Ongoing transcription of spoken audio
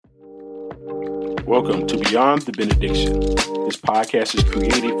Welcome to Beyond the Benediction. This podcast is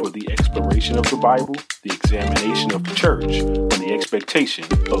created for the exploration of the Bible, the examination of the church, and the expectation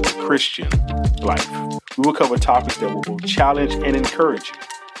of the Christian life. We will cover topics that will both challenge and encourage you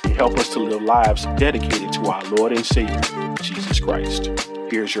and help us to live lives dedicated to our Lord and Savior, Jesus Christ.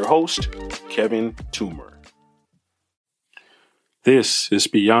 Here's your host, Kevin Toomer. This is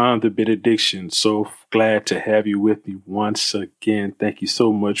Beyond the Benediction. So glad to have you with me once again. Thank you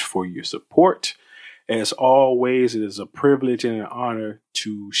so much for your support. As always, it is a privilege and an honor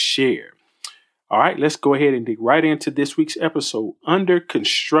to share. All right, let's go ahead and dig right into this week's episode, Under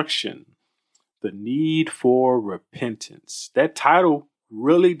Construction, the Need for Repentance. That title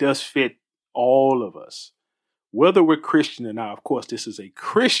really does fit all of us, whether we're Christian or not. Of course, this is a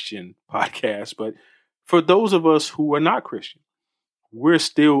Christian podcast, but for those of us who are not Christian, we're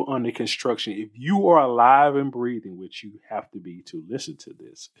still under construction. If you are alive and breathing, which you have to be to listen to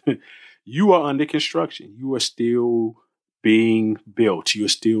this, you are under construction. You are still being built. You're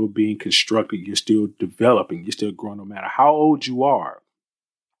still being constructed. You're still developing. You're still growing. No matter how old you are,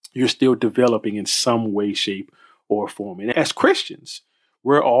 you're still developing in some way, shape, or form. And as Christians,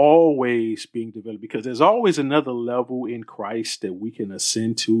 we're always being developed because there's always another level in Christ that we can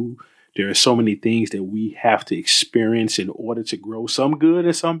ascend to. There are so many things that we have to experience in order to grow, some good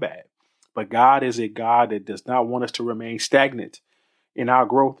and some bad. But God is a God that does not want us to remain stagnant in our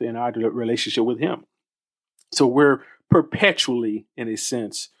growth and our relationship with Him. So we're perpetually, in a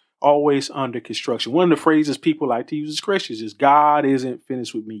sense, always under construction. One of the phrases people like to use as Christians is God isn't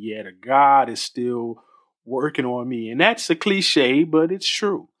finished with me yet, or God is still working on me. And that's a cliche, but it's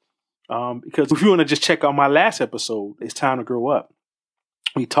true. Because if you want to just check out my last episode, It's Time to Grow Up,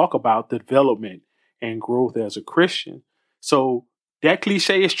 we talk about development and growth as a Christian. So that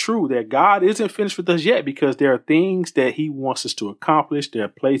cliche is true, that God isn't finished with us yet because there are things that He wants us to accomplish. There are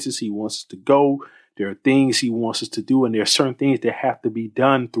places He wants us to go. There are things He wants us to do. And there are certain things that have to be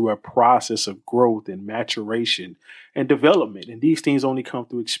done through a process of growth and maturation and development. And these things only come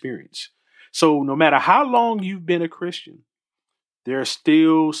through experience. So no matter how long you've been a Christian, there's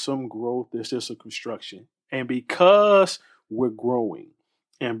still some growth. There's still some construction. And because we're growing,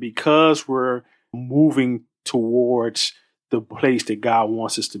 and because we're moving towards the place that God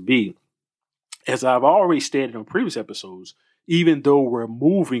wants us to be, as I've already stated on previous episodes, even though we're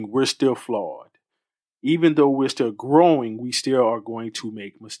moving, we're still flawed. Even though we're still growing, we still are going to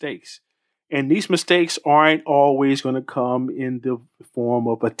make mistakes. And these mistakes aren't always going to come in the form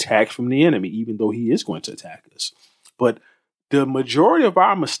of attacks from the enemy, even though he is going to attack us. But the majority of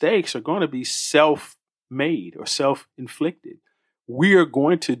our mistakes are going to be self-made or self-inflicted. We are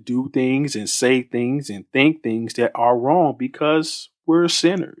going to do things and say things and think things that are wrong because we're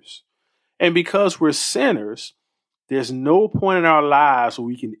sinners. And because we're sinners, there's no point in our lives where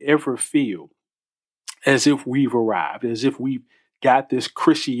we can ever feel as if we've arrived, as if we've got this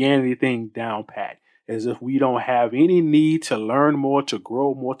Christianity thing down pat, as if we don't have any need to learn more, to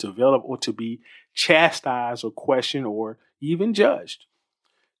grow more, to develop, or to be chastised or questioned or even judged.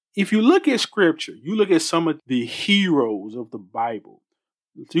 If you look at scripture, you look at some of the heroes of the Bible.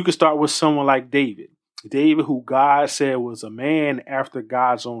 You can start with someone like David. David, who God said was a man after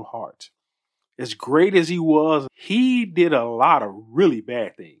God's own heart. As great as he was, he did a lot of really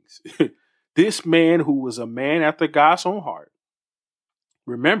bad things. This man who was a man after God's own heart.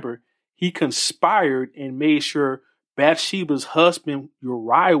 Remember, he conspired and made sure Bathsheba's husband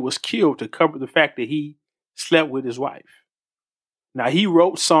Uriah was killed to cover the fact that he slept with his wife. Now, he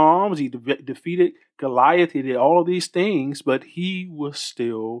wrote Psalms, he defeated Goliath, he did all of these things, but he was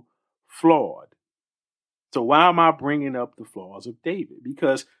still flawed. So why am I bringing up the flaws of David?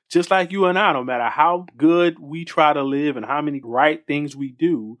 Because just like you and I, no matter how good we try to live and how many right things we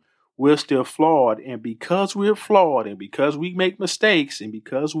do, we're still flawed. And because we're flawed and because we make mistakes and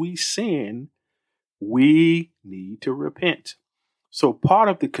because we sin, we need to repent. So part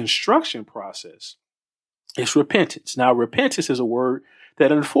of the construction process is repentance. Now, repentance is a word that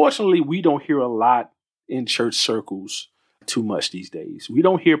unfortunately we don't hear a lot in church circles too much these days. We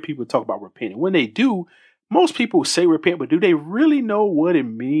don't hear people talk about repenting. When they do, most people say repent, but do they really know what it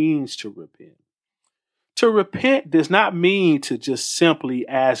means to repent? To repent does not mean to just simply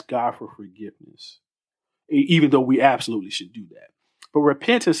ask God for forgiveness, even though we absolutely should do that. But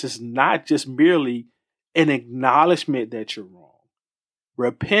repentance is not just merely an acknowledgement that you're wrong.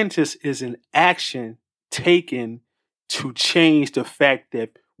 Repentance is an action taken to change the fact that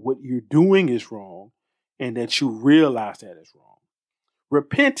what you're doing is wrong and that you realize that is wrong.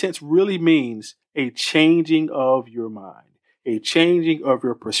 Repentance really means a changing of your mind, a changing of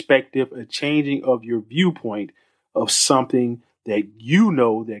your perspective, a changing of your viewpoint of something that you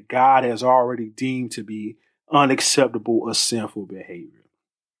know that God has already deemed to be unacceptable or sinful behavior.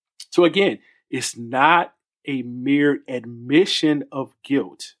 So again, it's not a mere admission of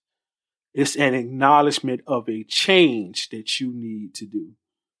guilt. It's an acknowledgement of a change that you need to do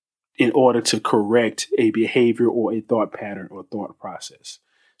in order to correct a behavior or a thought pattern or thought process.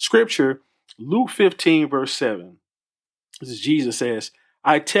 Scripture, Luke 15, verse 7, this is Jesus says,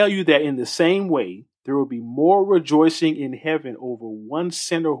 I tell you that in the same way, there will be more rejoicing in heaven over one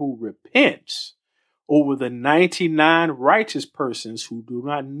sinner who repents over the 99 righteous persons who do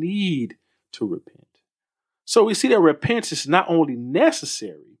not need to repent. So we see that repentance is not only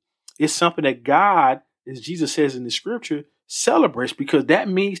necessary, it's something that God, as Jesus says in the scripture, celebrates, because that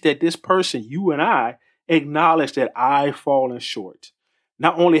means that this person, you and I, acknowledge that I've fallen short.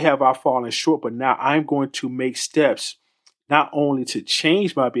 Not only have I fallen short, but now I'm going to make steps not only to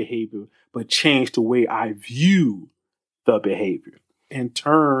change my behavior, but change the way I view the behavior and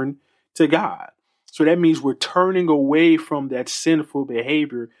turn to God. So that means we're turning away from that sinful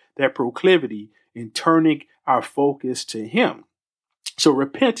behavior, that proclivity, and turning our focus to Him. So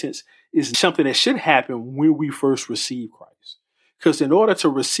repentance is something that should happen when we first receive Christ. Because in order to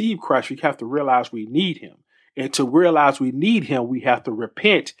receive Christ, we have to realize we need Him. And to realize we need Him, we have to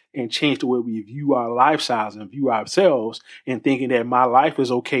repent and change the way we view our lifestyles and view ourselves, and thinking that my life is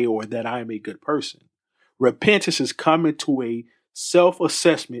okay or that I'm a good person. Repentance is coming to a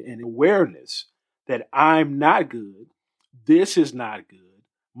self-assessment and awareness that I'm not good. This is not good.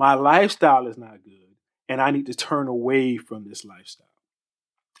 My lifestyle is not good. And I need to turn away from this lifestyle.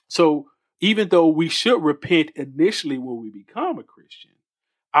 So even though we should repent initially when we become a Christian,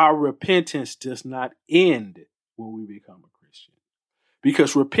 our repentance does not end when we become a Christian.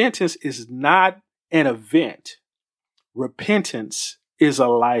 Because repentance is not an event. Repentance is a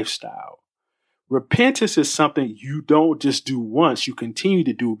lifestyle. Repentance is something you don't just do once, you continue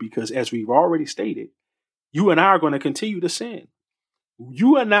to do, because as we've already stated, you and I are going to continue to sin.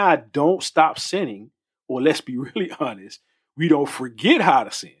 You and I don't stop sinning, or let's be really honest, we don't forget how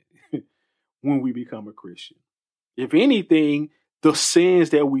to sin when we become a Christian. If anything, the sins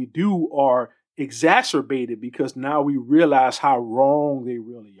that we do are exacerbated because now we realize how wrong they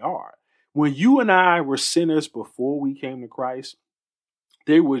really are. When you and I were sinners before we came to Christ,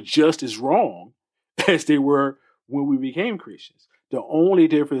 they were just as wrong as they were when we became Christians. The only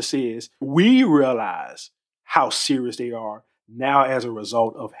difference is we realize how serious they are now as a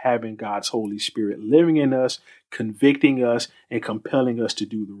result of having God's Holy Spirit living in us, convicting us, and compelling us to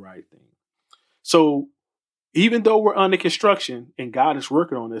do the right thing. So even though we're under construction and God is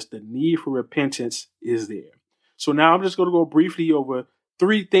working on us, the need for repentance is there. So now I'm just going to go briefly over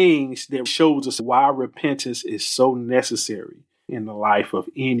 3 things that shows us why repentance is so necessary in the life of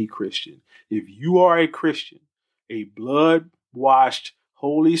any Christian. If you are a Christian, a blood-washed,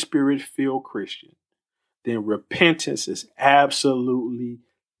 Holy Spirit-filled Christian, then repentance is absolutely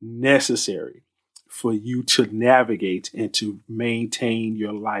necessary for you to navigate and to maintain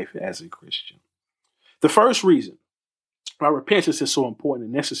your life as a Christian. The first reason why repentance is so important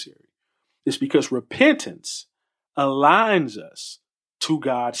and necessary is because repentance aligns us to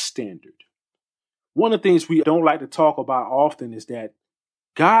God's standard. One of the things we don't like to talk about often is that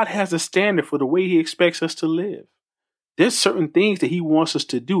God has a standard for the way He expects us to live. There's certain things that He wants us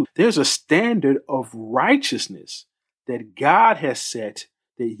to do. There's a standard of righteousness that God has set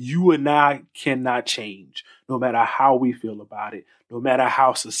that you and I cannot change, no matter how we feel about it, no matter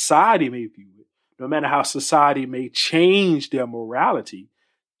how society may view it, no matter how society may change their morality.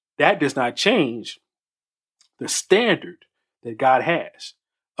 That does not change the standard that God has.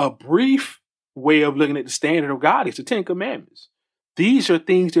 A brief way of looking at the standard of God is the 10 Commandments. These are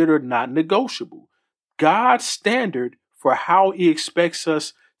things that are not negotiable. God's standard for how He expects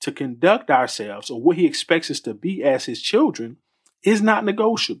us to conduct ourselves, or what He expects us to be as His children, is not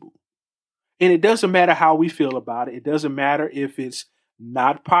negotiable. And it doesn't matter how we feel about it. It doesn't matter if it's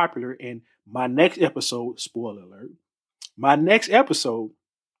not popular. And my next episode, spoiler alert, my next episode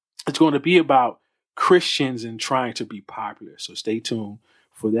is going to be about Christians and trying to be popular. So stay tuned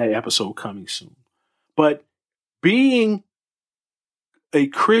for that episode coming soon. But being a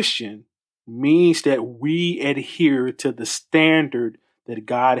Christian means that we adhere to the standard that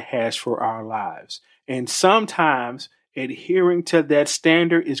God has for our lives. And sometimes adhering to that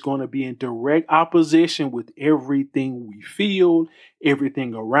standard is going to be in direct opposition with everything we feel,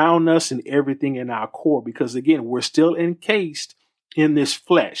 everything around us, and everything in our core. Because again, we're still encased in this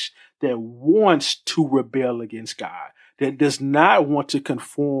flesh that wants to rebel against God, that does not want to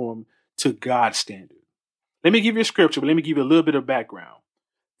conform to God's standard. Let me give you a scripture, but let me give you a little bit of background.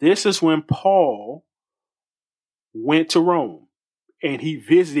 This is when Paul went to Rome. and he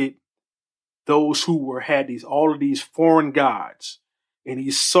visited those who had all of these foreign gods. And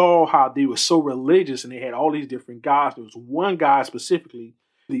he saw how they were so religious and they had all these different gods. There was one God specifically,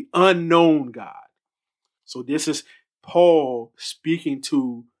 the unknown God. So this is Paul speaking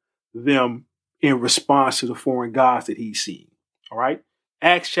to them in response to the foreign gods that he's seeing. All right.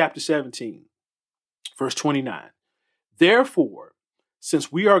 Acts chapter 17, verse 29. Therefore,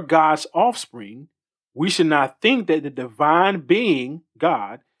 since we are God's offspring, we should not think that the divine being,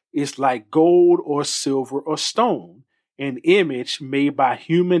 God, is like gold or silver or stone, an image made by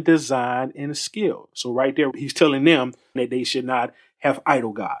human design and skill. So right there, he's telling them that they should not have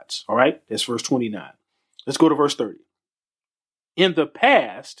idol gods. All right. That's verse 29. Let's go to verse 30. In the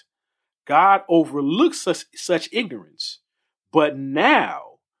past, God overlooked such ignorance, but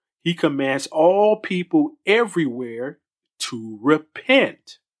now he commands all people everywhere to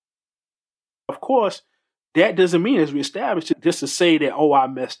repent. Of course, that doesn't mean, as we established, just to say that, oh, I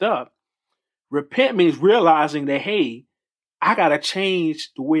messed up. Repent means realizing that, hey, I got to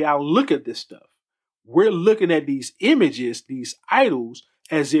change the way I look at this stuff. We're looking at these images, these idols,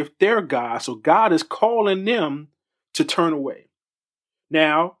 as if they're God. So God is calling them to turn away.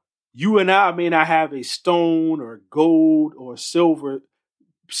 Now, you and I may not have a stone or gold or silver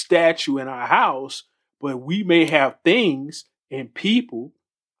statue in our house, but we may have things and people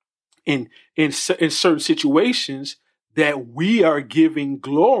in certain situations that we are giving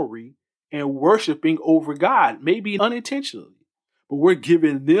glory and worshiping over God, maybe unintentionally, but we're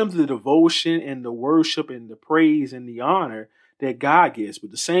giving them the devotion and the worship and the praise and the honor that God gives.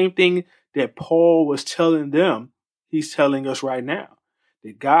 But the same thing that Paul was telling them, he's telling us right now,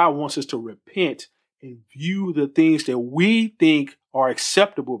 that God wants us to repent and view the things that we think are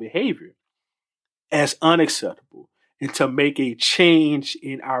acceptable behavior as unacceptable, and to make a change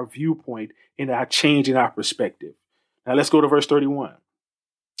in our viewpoint and our change in our perspective. Now let's go to verse 31.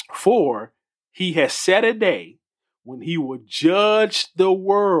 For he has set a day when he will judge the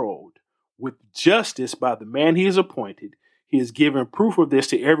world with justice by the man he has appointed. He has given proof of this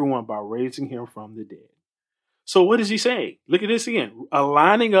to everyone by raising him from the dead. So what is he saying? Look at this again,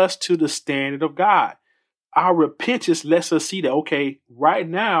 aligning us to the standard of God. Our repentance lets us see that, okay, right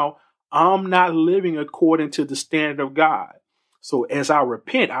now, I'm not living according to the standard of God. So as I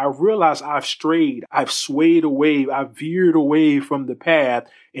repent, I realize I've strayed, I've swayed away, I've veered away from the path,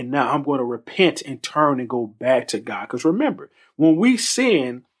 and now I'm going to repent and turn and go back to God. Because remember, when we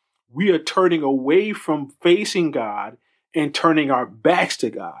sin, we are turning away from facing God and turning our backs to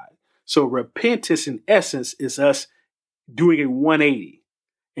God. So repentance, in essence, is us doing a 180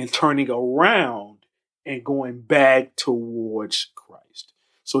 and turning around and going back towards Christ.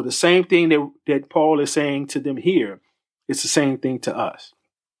 So the same thing that Paul is saying to them here, it's the same thing to us.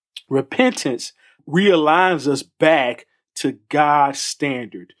 Repentance realigns us back to God's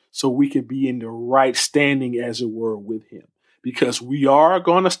standard so we can be in the right standing, as it were, with him. Because we are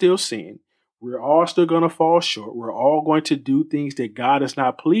going to still sin. We're all still going to fall short. We're all going to do things that God is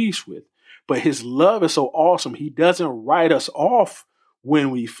not pleased with. But his love is so awesome. He doesn't write us off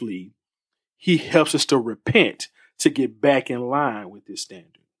when we flee. He helps us to repent, to get back in line with his standard.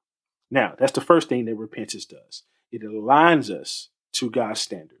 Now, that's the first thing that repentance does. It aligns us to God's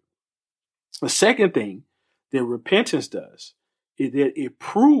standard. The second thing that repentance does is that it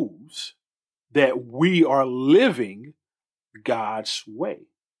proves that we are living God's way.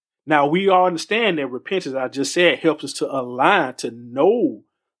 Now, we all understand that repentance, I just said, helps us to align, to know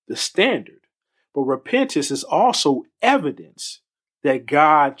the standard. But repentance is also evidence that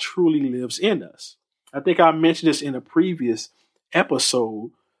God truly lives in us. I think I mentioned this in a previous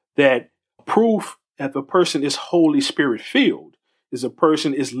episode, that proof that the person is Holy Spirit filled is a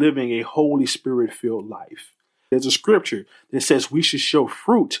person is living a Holy Spirit filled life. There's a scripture that says we should show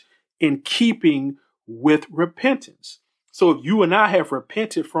fruit in keeping with repentance. So if you and I have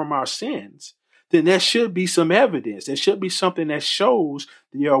repented from our sins, then there should be some evidence. There should be something that shows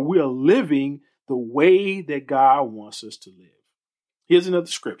that we are living the way that God wants us to live. Here's another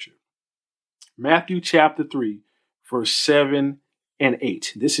scripture. Matthew chapter 3, verse 7 and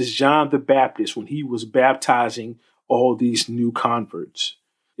 8. This is John the Baptist when he was baptizing all these new converts.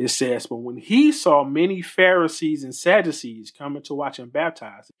 It says, but when he saw many Pharisees and Sadducees coming to watch him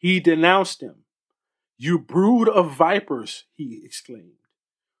baptize, he denounced them. You brood of vipers, he exclaimed.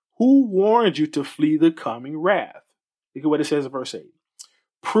 Who warned you to flee the coming wrath? Look at what it says in verse 8.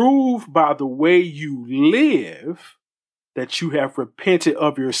 Prove by the way you live that you have repented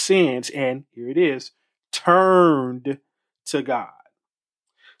of your sins and, here it is, turned to God.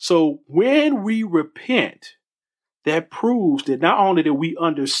 So when we repent, that proves that not only do we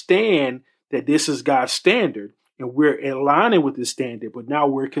understand that this is God's standard, and we're aligning with the standard, but now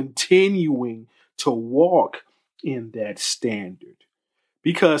we're continuing to walk in that standard.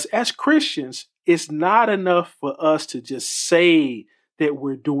 Because as Christians, it's not enough for us to just say that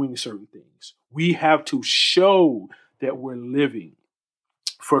we're doing certain things. We have to show that we're living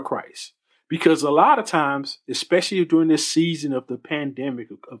for Christ. Because a lot of times, especially during this season of the pandemic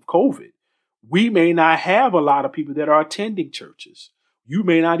of COVID, we may not have a lot of people that are attending churches. You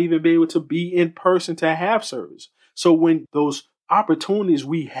may not even be able to be in person to have service. So when those opportunities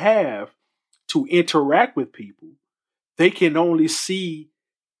we have to interact with people, they can only see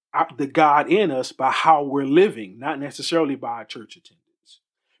the God in us by how we're living, not necessarily by our church attendance.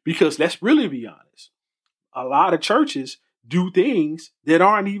 Because let's really be honest, a lot of churches do things that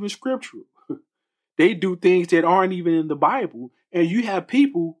aren't even scriptural. They do things that aren't even in the Bible. And you have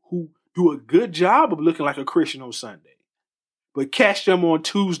people who do a good job of looking like a Christian on Sunday, but catch them on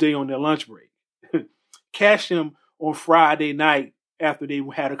Tuesday on their lunch break. Catch them on Friday night after they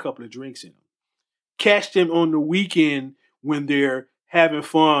had a couple of drinks in them. Catch them on the weekend when they're having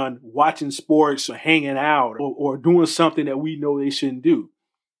fun, watching sports or hanging out or doing something that we know they shouldn't do.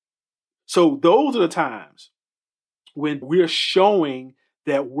 So those are the times when we're showing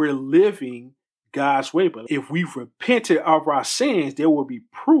that we're living God's way. But if we've repented of our sins, there will be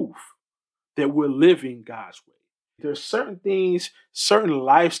proof that we're living God's way. There's certain things, certain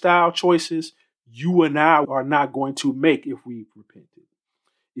lifestyle choices you and I are not going to make if we've repented.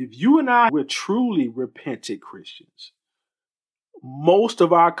 If you and I were truly repentant Christians, most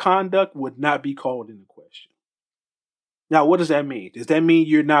of our conduct would not be called into question. Now, what does that mean? Does that mean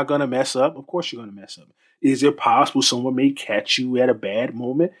you're not going to mess up? Of course you're going to mess up. Is it possible someone may catch you at a bad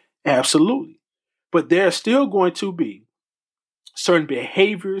moment? Absolutely. But there are still going to be certain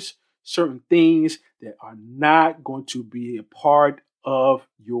behaviors, certain things that are not going to be a part of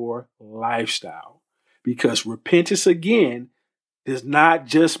your lifestyle. Because repentance, again, does not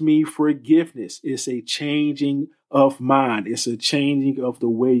just mean forgiveness. It's a changing of mind. It's a changing of the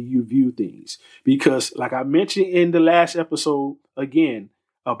way you view things. Because like I mentioned in the last episode, again,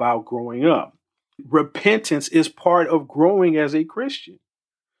 about growing up, repentance is part of growing as a Christian.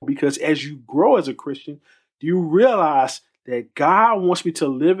 Because as you grow as a Christian, you realize that God wants me to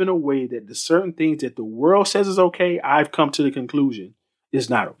live in a way that the certain things that the world says is okay, I've come to the conclusion is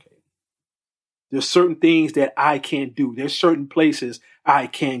not okay. There's certain things that I can't do. There's certain places I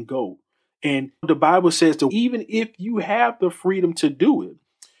can't go. And the Bible says that even if you have the freedom to do it,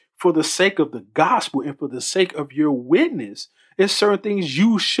 for the sake of the gospel and for the sake of your witness, there's certain things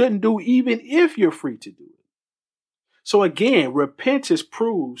you shouldn't do even if you're free to do it. So again, repentance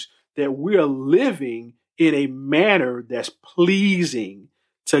proves that we are living in a manner that's pleasing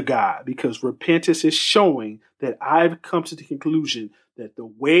to God, because repentance is showing that I've come to the conclusion that the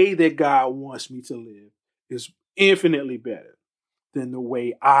way that God wants me to live is infinitely better than the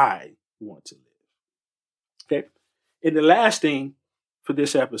way I want to live. Okay. And the last thing for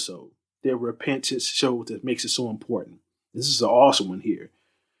this episode that repentance shows that makes it so important. This is an awesome one here.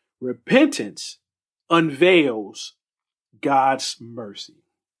 Repentance unveils God's mercy.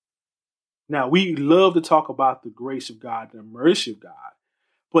 Now, we love to talk about the grace of God, the mercy of God,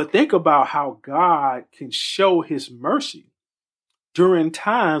 but think about how God can show his mercy during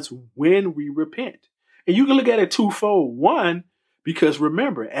times when we repent. And you can look at it twofold. One, because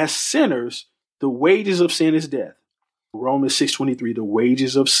remember, as sinners, the wages of sin is death. Romans 6:23, the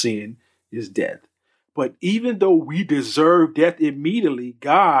wages of sin is death. But even though we deserve death immediately,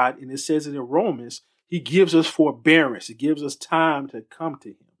 God, and it says it in Romans, he gives us forbearance. He gives us time to come to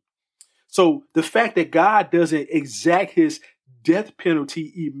him. So the fact that God doesn't exact his death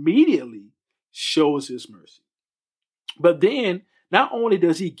penalty immediately shows his mercy. But then, not only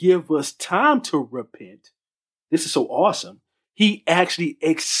does he give us time to repent, this is so awesome, he actually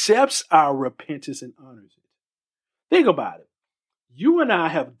accepts our repentance and honors it. Think about it. You and I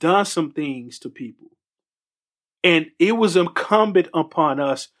have done some things to people, and it was incumbent upon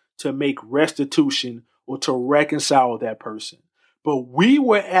us to make restitution or to reconcile that person. But we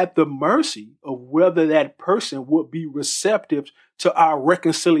were at the mercy of whether that person would be receptive to our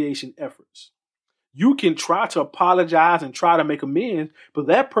reconciliation efforts. You can try to apologize and try to make amends, but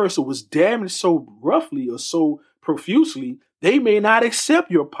that person was damaged so roughly or so profusely, they may not accept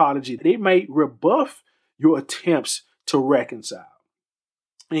your apology. They may rebuff your attempts to reconcile.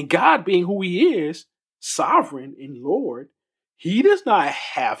 And God, being who he is, sovereign and Lord, he does not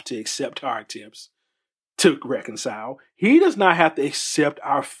have to accept our attempts to reconcile. He does not have to accept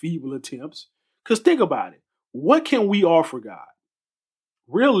our feeble attempts. Because think about it. What can we offer God?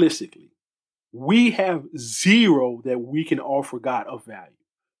 Realistically, we have zero that we can offer God of value.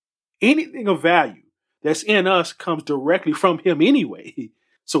 Anything of value that's in us comes directly from him anyway.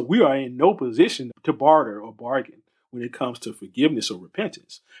 So we are in no position to barter or bargain when it comes to forgiveness or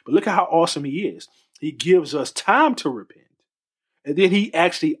repentance. But look at how awesome he is. He gives us time to repent. And then he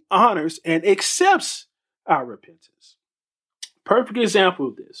actually honors and accepts our repentance. Perfect example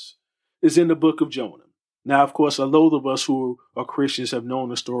of this is in the book of Jonah. Now, of course, those of us who are Christians have known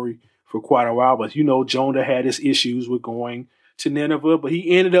the story for quite a while, but Jonah had his issues with going to Nineveh, but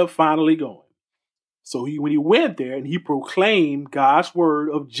he ended up finally going. So when he went there and he proclaimed God's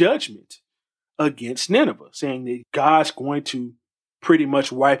word of judgment against Nineveh, saying that God's going to pretty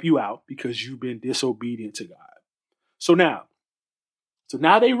much wipe you out because you've been disobedient to God. So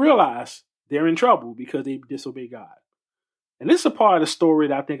now they realize they're in trouble because they disobeyed God. And this is a part of the story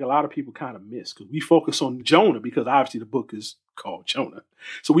that I think a lot of people kind of miss because we focus on Jonah because obviously the book is called Jonah.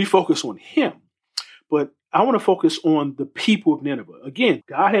 So we focus on him. But I want to focus on the people of Nineveh. Again,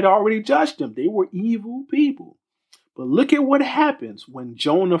 God had already judged them. They were evil people. But look at what happens when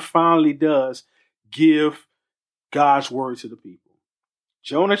Jonah finally does give God's word to the people.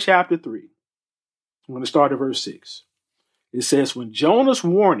 Jonah chapter 3. I'm going to start at verse 6. It says, when Jonah's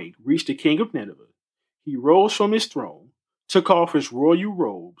warning reached the king of Nineveh, he rose from his throne, took off his royal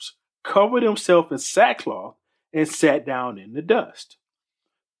robes, covered himself in sackcloth, and sat down in the dust.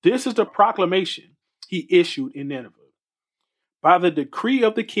 This is the proclamation he issued in Nineveh. By the decree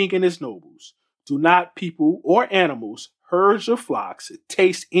of the king and his nobles, do not people or animals, herds or flocks,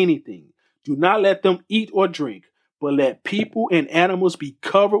 taste anything. Do not let them eat or drink, but let people and animals be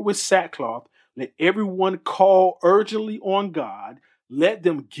covered with sackcloth. Let everyone call urgently on God. Let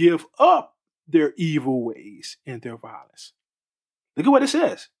them give up their evil ways and their violence. Look at what it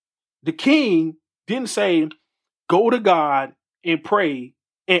says. The king didn't say, go to God and pray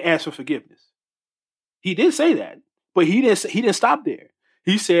and ask for forgiveness. He did say that, but he didn't stop there.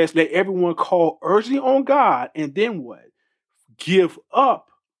 He says, let everyone call urgently on God, and then what? Give up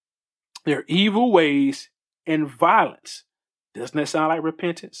their evil ways and violence. Doesn't that sound like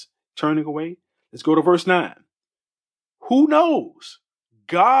repentance? Turning away? Let's go to verse 9. Who knows?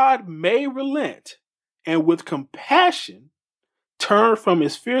 God may relent and with compassion turn from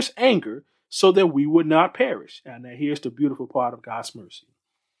his fierce anger so that we would not perish. And now here's the beautiful part of God's mercy.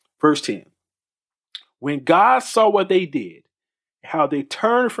 Verse 10. When God saw what they did, how they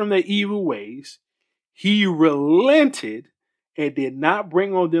turned from their evil ways, he relented and did not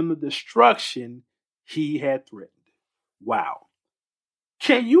bring on them the destruction he had threatened. Wow.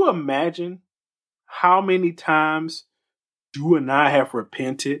 Can you imagine how many times you and I have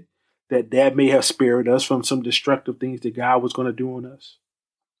repented that may have spared us from some destructive things that God was going to do on us?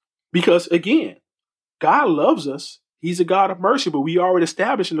 Because again, God loves us. He's a God of mercy, but we already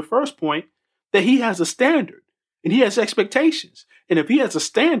established in the first point that he has a standard and he has expectations. And if he has a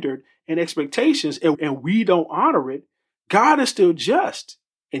standard and expectations and we don't honor it, God is still just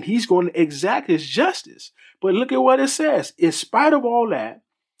and he's going to exact his justice. But look at what it says. In spite of all that,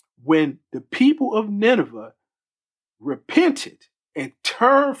 when the people of Nineveh repented and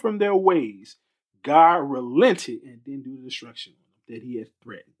turned from their ways, God relented and didn't do the destruction that he had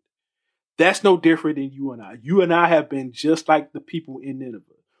threatened. That's no different than you and I. You and I have been just like the people in Nineveh,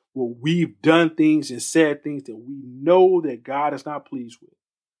 where we've done things and said things that we know that God is not pleased with.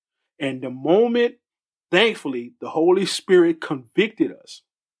 And the moment, thankfully, the Holy Spirit convicted us,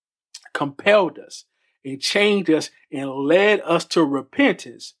 compelled us, and changed us and led us to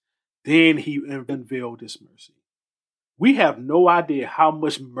repentance, then he unveiled his mercy. We have no idea how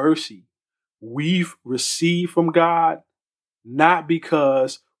much mercy we've received from God, not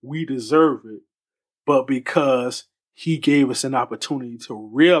because we deserve it, but because he gave us an opportunity to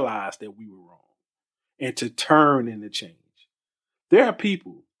realize that we were wrong and to turn and to change. There are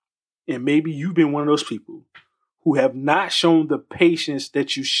people, and maybe you've been one of those people, who have not shown the patience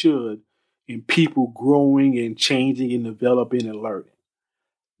that you should in people growing and changing and developing and learning.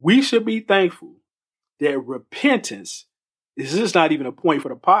 We should be thankful that repentance, this is not even a point for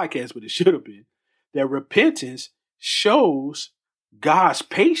the podcast, but it should have been, that repentance shows God's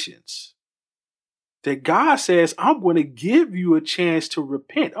patience. That God says, I'm going to give you a chance to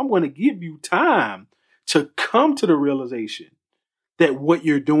repent. I'm going to give you time to come to the realization that what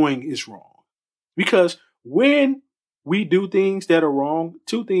you're doing is wrong. Because when we do things that are wrong,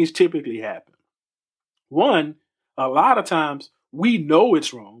 two things typically happen. One, a lot of times we know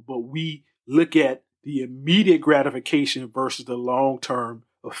it's wrong, but we look at the immediate gratification versus the long-term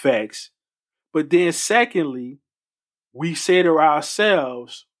effects. But then secondly, we say to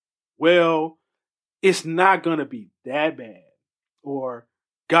ourselves, well, it's not going to be that bad, or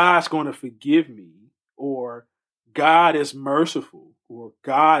God's going to forgive me, or God is merciful, or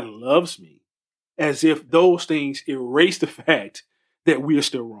God loves me. as if those things erase the fact that we are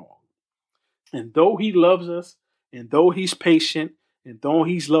still wrong. And though he loves us, and though he's patient, and though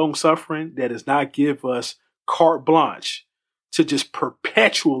he's long suffering, that does not give us carte blanche to just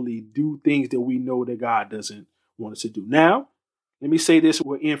perpetually do things that we know that God doesn't want us to do. Now, let me say this,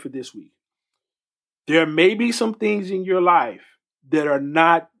 we're in for this week. There may be some things in your life that are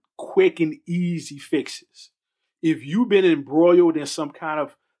not quick and easy fixes. If you've been embroiled in some kind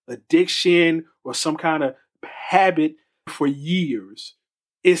of addiction or some kind of habit for years,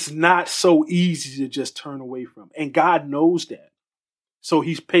 it's not so easy to just turn away from. And God knows that. So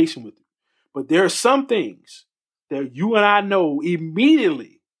he's patient with you. But there are some things that you and I know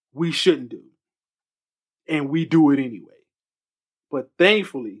immediately we shouldn't do. And we do it anyway. But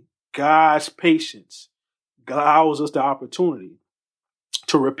thankfully, God's patience allows us the opportunity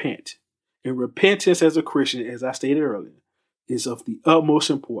to repent. And repentance as a Christian, as I stated earlier, is of the utmost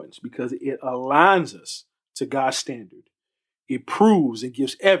importance because it aligns us to God's standard. It proves and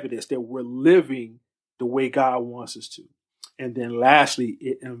gives evidence that we're living the way God wants us to. And then lastly,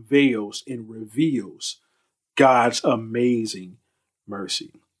 it unveils and reveals God's amazing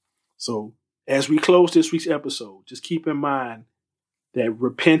mercy. So as we close this week's episode, just keep in mind that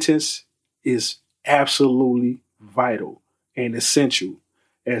repentance is absolutely vital and essential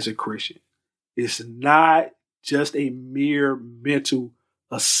as a Christian. It's not just a mere mental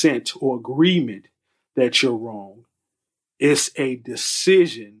assent or agreement that you're wrong. It's a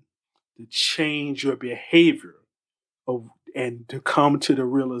decision to change your behavior and to come to the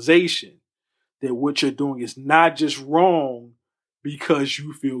realization that what you're doing is not just wrong because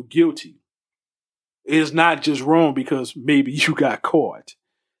you feel guilty. It's not just wrong because maybe you got caught.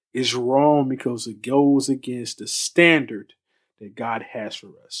 It's wrong because it goes against the standard that God has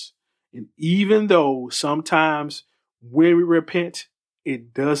for us. And even though sometimes when we repent,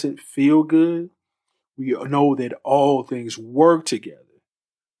 it doesn't feel good, we know that all things work together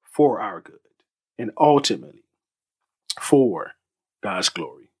for our good and ultimately for God's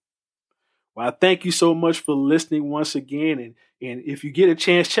glory. Well, I thank you so much for listening once again. And if you get a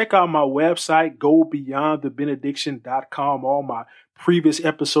chance, check out my website, gobeyondthebenediction.com. All my previous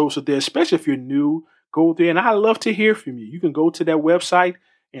episodes are there, especially if you're new. Go there, and I'd love to hear from you. You can go to that website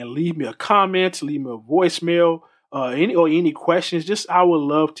and leave me a comment, leave me a voicemail, any questions. Just I would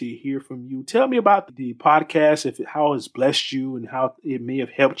love to hear from you. Tell me about the podcast, how it's blessed you and how it may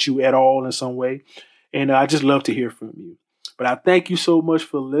have helped you at all in some way. And I just love to hear from you. But I thank you so much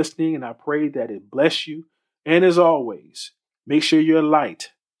for listening, and I pray that it bless you. And as always, make sure your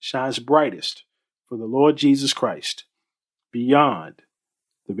light shines brightest for the Lord Jesus Christ beyond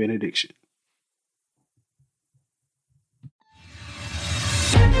the benediction.